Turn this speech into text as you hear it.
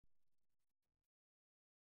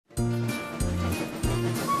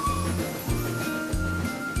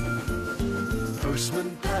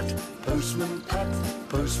Postman Pat, Postman Pat,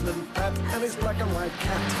 Postman Pat, and his black and white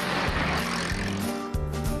cat.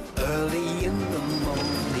 Early in the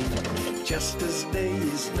morning, just as day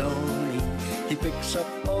is dawning, he picks up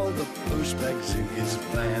all the post bags in his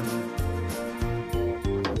van.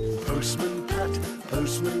 Postman Pat,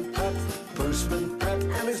 Postman Pat, Postman Pat,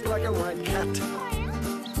 and his black and white cat.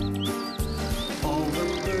 All the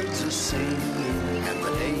birds are singing, and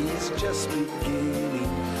the day is just beginning.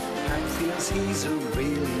 Pat feels he's a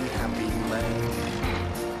really happy man.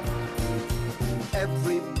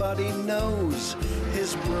 Everybody knows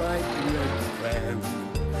his bright red van.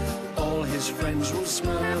 All his friends will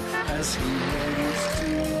smile as he waves to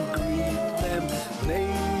greet them.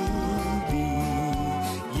 Maybe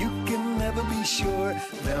you can never be sure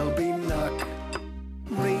there'll be knock,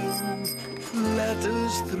 ring,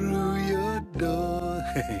 letters through your door.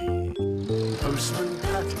 Postman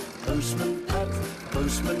Pat, Postman Pat,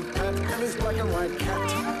 Postman Pat, and his black and white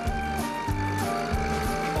cat.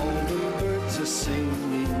 All the birds are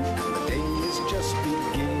singing, and the day is just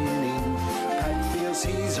beginning. Pat feels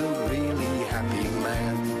he's a really happy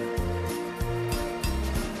man.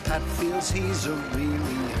 Pat feels he's a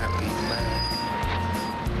really happy man.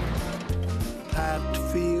 Pat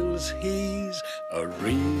feels he's a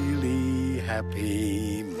really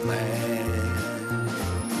happy man.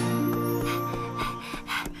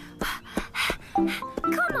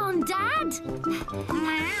 Come on, Dad.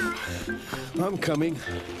 I'm coming.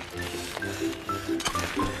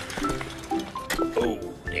 Oh,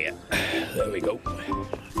 dear. There we go.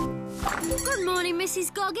 Good morning,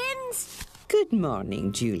 Mrs. Goggins. Good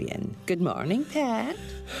morning, Julian. Good morning, Pat.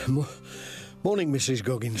 Morning, Mrs.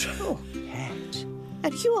 Goggins. Oh, Pat.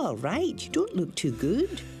 Are you all right? You don't look too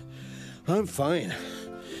good. I'm fine.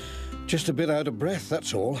 Just a bit out of breath,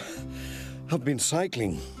 that's all. I've been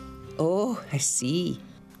cycling. Oh, I see.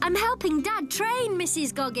 I'm helping Dad train,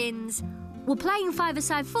 Mrs. Goggins. We're playing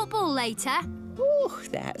five-a-side football later. Oh,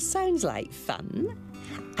 that sounds like fun.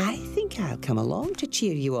 I think I'll come along to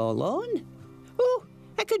cheer you all on. Oh,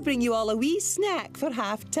 I could bring you all a wee snack for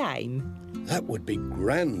half-time. That would be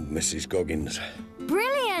grand, Mrs. Goggins.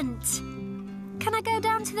 Brilliant! Can I go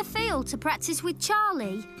down to the field to practice with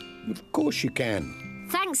Charlie? Of course you can.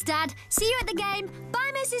 Thanks, Dad. See you at the game.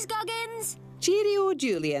 Bye, Mrs. Goggins. Cheerio,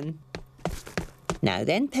 Julian. Now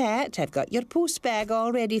then, Pat, I've got your post bag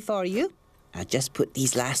all ready for you. I'll just put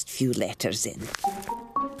these last few letters in.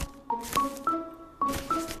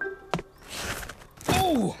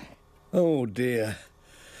 Oh! Oh, dear.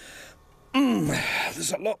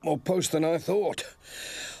 There's a lot more post than I thought.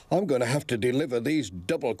 I'm going to have to deliver these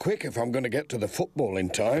double quick if I'm going to get to the football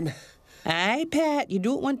in time. Aye, Pat, you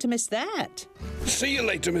don't want to miss that. See you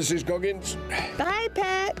later, Mrs. Goggins. Bye,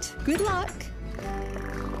 Pat. Good luck.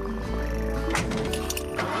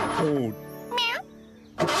 Oh.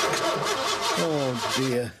 Oh,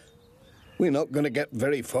 dear. We're not going to get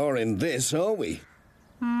very far in this, are we?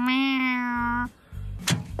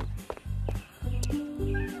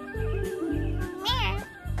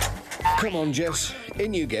 Come on, Jess.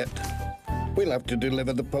 In you get. We'll have to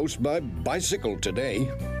deliver the post by bicycle today.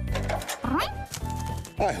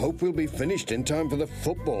 I hope we'll be finished in time for the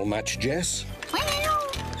football match, Jess.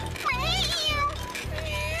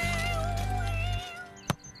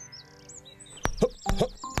 Hup,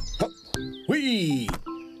 hup, hup. Whee!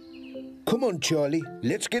 Come on, Charlie.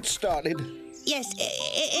 Let's get started. Yes,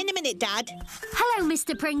 in a minute, Dad. Hello,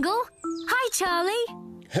 Mr. Pringle. Hi, Charlie.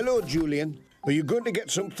 Hello, Julian. Are you going to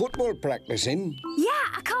get some football practice in? Yeah,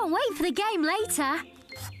 I can't wait for the game later.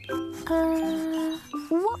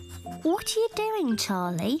 What are you doing,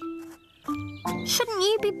 Charlie? Shouldn't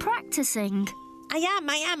you be practicing? I am.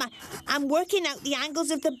 I'm working out the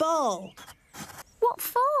angles of the ball. What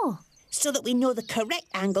for? So that we know the correct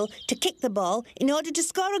angle to kick the ball in order to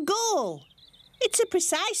score a goal. It's a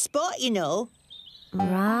precise sport, you know.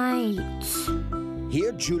 Right.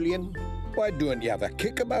 Here, Julian. Why don't you have a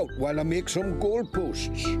kickabout while I make some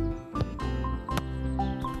goalposts?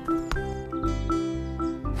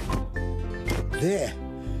 There.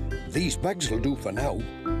 These bags will do for now.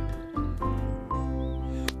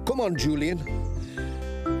 Come on, Julian.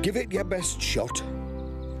 Give it your best shot.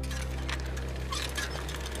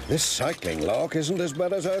 This cycling lark isn't as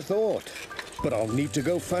bad as I thought. But I'll need to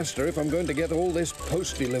go faster if I'm going to get all this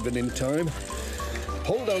post delivered in time.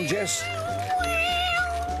 Hold on, Jess.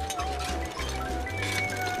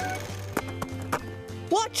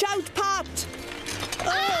 Watch out, Pat!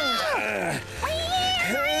 Oh!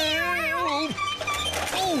 Help!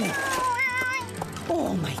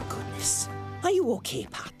 Oh, my goodness. Are you okay,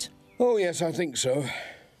 Pat? Oh, yes, I think so.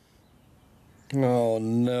 Oh,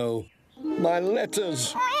 no. My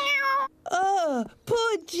letters. Oh, Oh,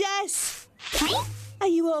 poor Jess. Are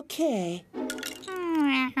you okay?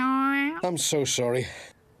 I'm so sorry.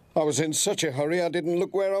 I was in such a hurry I didn't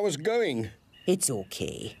look where I was going. It's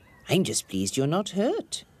okay. I'm just pleased you're not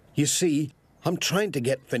hurt. You see, I'm trying to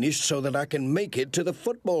get finished so that I can make it to the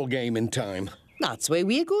football game in time. That's where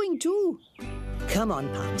we're going too. Come on,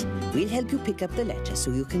 Pat. We'll help you pick up the letter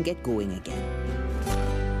so you can get going again.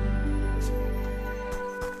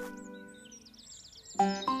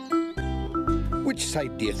 Which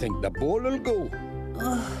side do you think the ball will go?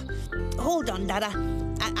 Hold on, Dada.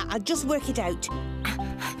 I'll just work it out.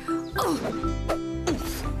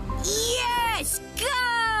 Yes!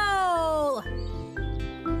 Goal!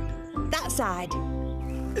 That side.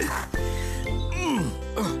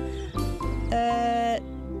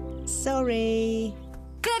 Sorry.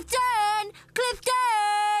 Clifton!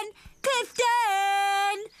 Clifton!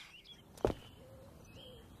 Clifton!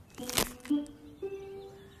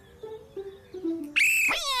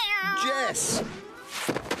 Jess!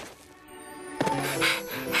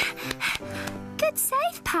 Good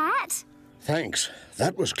save, Pat. Thanks.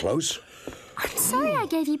 That was close. I'm sorry I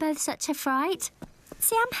gave you both such a fright.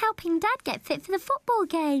 See, I'm helping Dad get fit for the football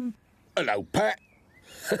game. Hello, Pat.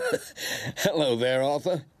 Hello there,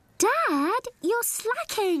 Arthur. Dad, you're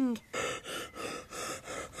slacking.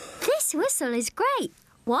 This whistle is great.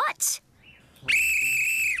 Watch.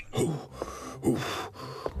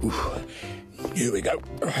 Here we go.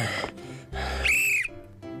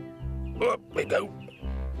 Up we go.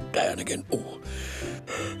 Down again. Oh.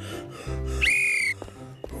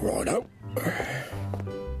 Righto.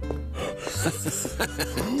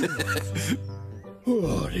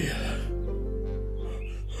 Oh, dear.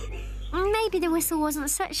 Maybe the whistle wasn't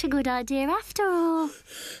such a good idea after all.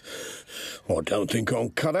 I don't think I'm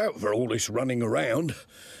cut out for all this running around.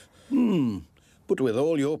 But with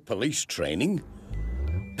all your police training,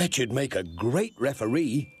 bet you'd make a great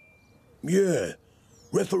referee. Yeah,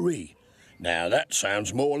 referee. Now that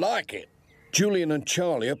sounds more like it. Julian and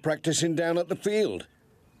Charlie are practicing down at the field.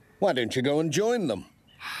 Why don't you go and join them?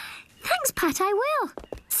 Thanks, Pat, I will.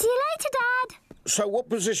 See you later, Dad. So what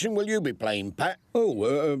position will you be playing, Pat?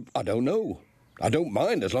 Oh, I don't know. I don't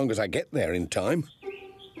mind as long as I get there in time.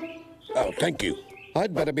 Oh, thank you.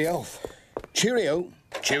 I'd better be off. Cheerio.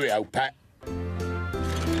 Cheerio, Pat.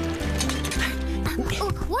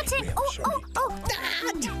 Oh, what's it? Dad!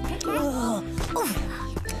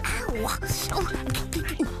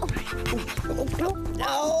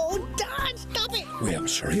 Oh, Dad, stop it! Well, I'm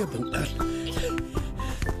sorry about that.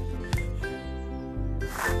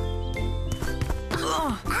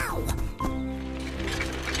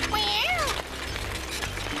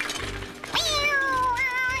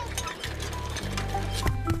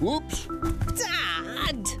 Whoops.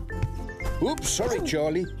 Dad! Oops, sorry,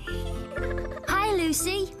 Charlie. Hi,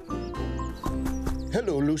 Lucy.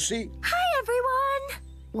 Hello, Lucy. Hi, everyone.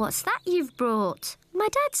 What's that you've brought? My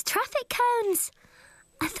dad's traffic cones.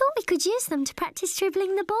 I thought we could use them to practice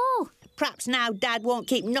dribbling the ball. Perhaps now Dad won't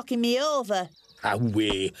keep knocking me over.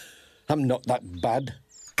 Away. I'm not that bad.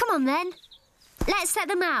 Come on, then. Let's set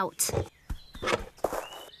them out.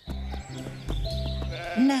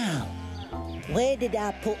 Now, where did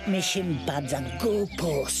I put my shin pads and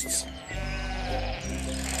goalposts?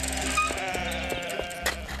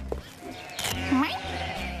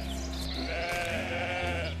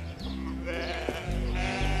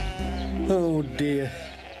 Oh, dear.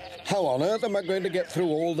 How on earth am I going to get through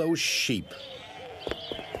all those sheep?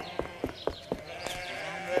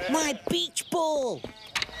 My beach ball!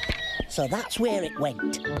 So that's where it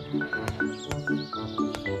went.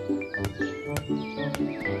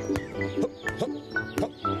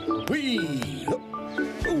 Whee!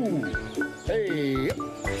 Ooh! Hey!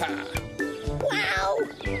 Ha! Wow!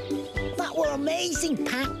 That were amazing,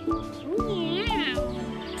 Pat.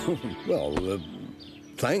 Well,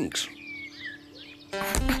 thanks.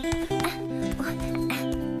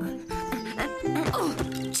 Oh,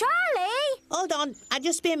 Charlie! Hold on, I'll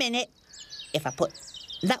just be a minute. If I put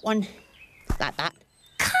that one like that.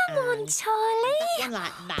 Come on, Charlie. That one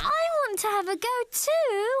like that. I want to have a go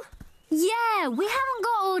too. Yeah, we haven't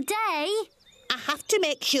got all day. I have to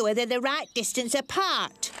make sure they're the right distance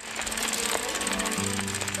apart.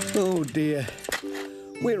 Oh, dear.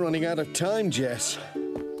 We're running out of time, Jess.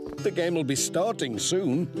 The game will be starting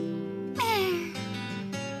soon.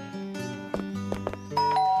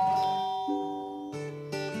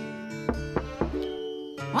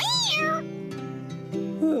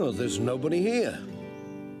 Oh, there's nobody here.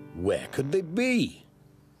 Where could they be?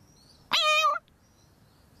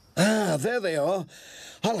 Ah, there they are.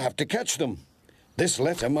 I'll have to catch them. This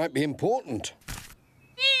letter might be important.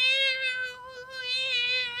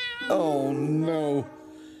 Oh, no.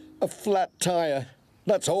 A flat tyre.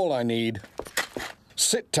 That's all I need.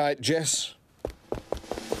 Sit tight, Jess.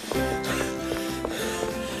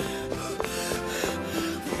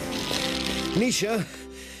 Nisha,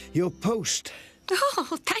 your post.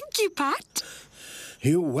 Oh, thank you, Pat.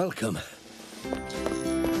 You're welcome.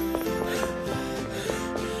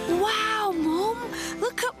 Wow, Mum.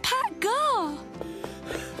 Look at Pat go.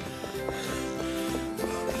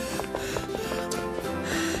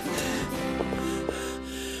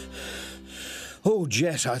 Oh,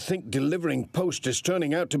 Jess, I think delivering post is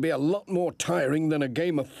turning out to be a lot more tiring than a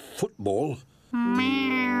game of football.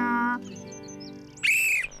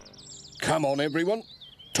 Come on, everyone.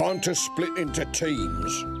 Time to split into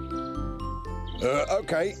teams.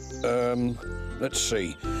 OK. Let's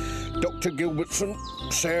see. Dr. Gilbertson,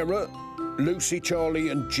 Sarah, Lucy, Charlie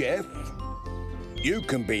and Jeff. You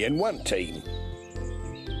can be in one team.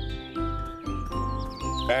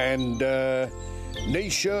 And,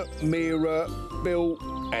 Nisha, Mira, Bill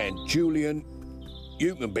and Julian,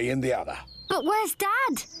 you can be in the other. But where's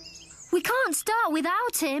Dad? We can't start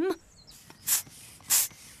without him.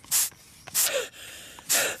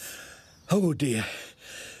 Oh, dear.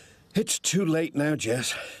 It's too late now,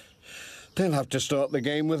 Jess. They'll have to start the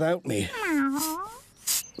game without me.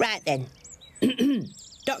 Right then.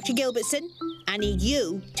 Dr. Gilbertson, I need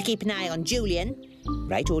you to keep an eye on Julian.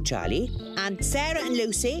 Right, old Charlie. And Sarah and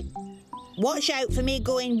Lucy, watch out for me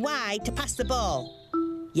going wide to pass the ball.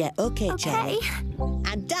 Yeah, OK, Charlie.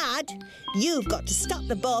 And Dad, you've got to stop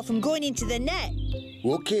the ball from going into the net.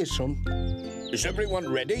 OK, son. Is everyone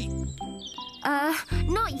ready?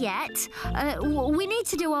 Not yet. We need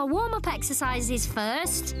to do our warm-up exercises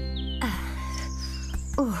first.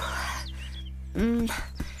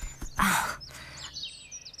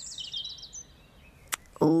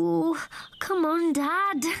 Oh, come on,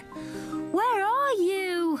 Dad. Where are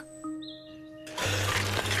you?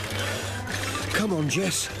 Come on,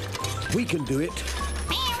 Jess. We can do it.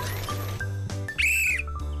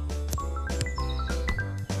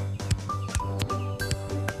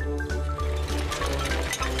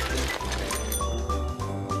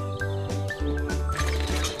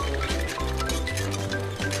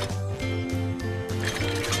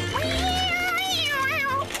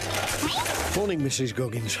 Morning, Mrs.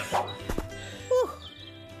 Goggins.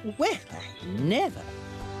 Well, never.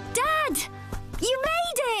 Dad! You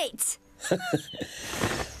made it!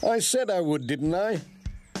 I said I would, didn't I?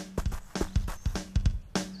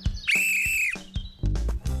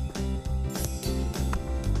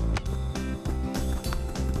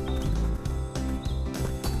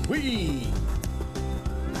 Whee!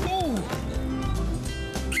 Ooh!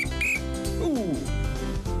 Ooh!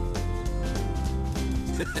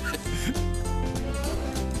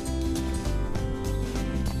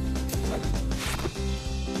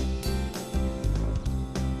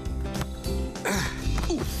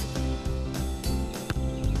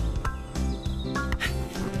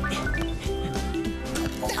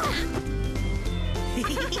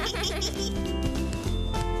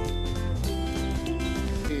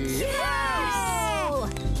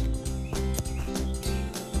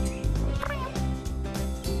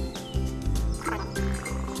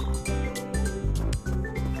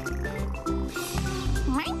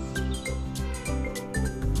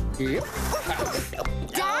 Yep.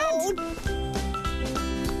 Dad!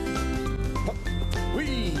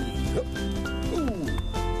 Whee! Ooh!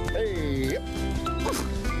 Hey!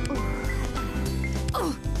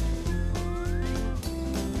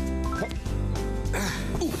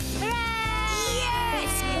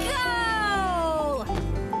 Yes! Go!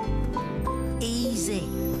 Easy.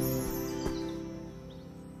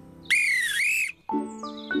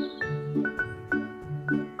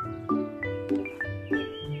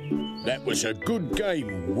 That was a good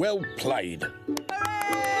game. Well played.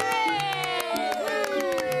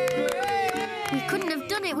 We couldn't have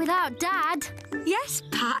done it without Dad. Yes,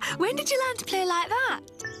 Pat. When did you learn to play like that?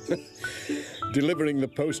 Delivering the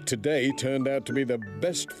post today turned out to be the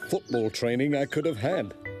best football training I could have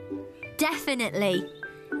had. Definitely.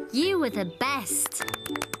 You were the best.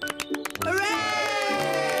 Hooray!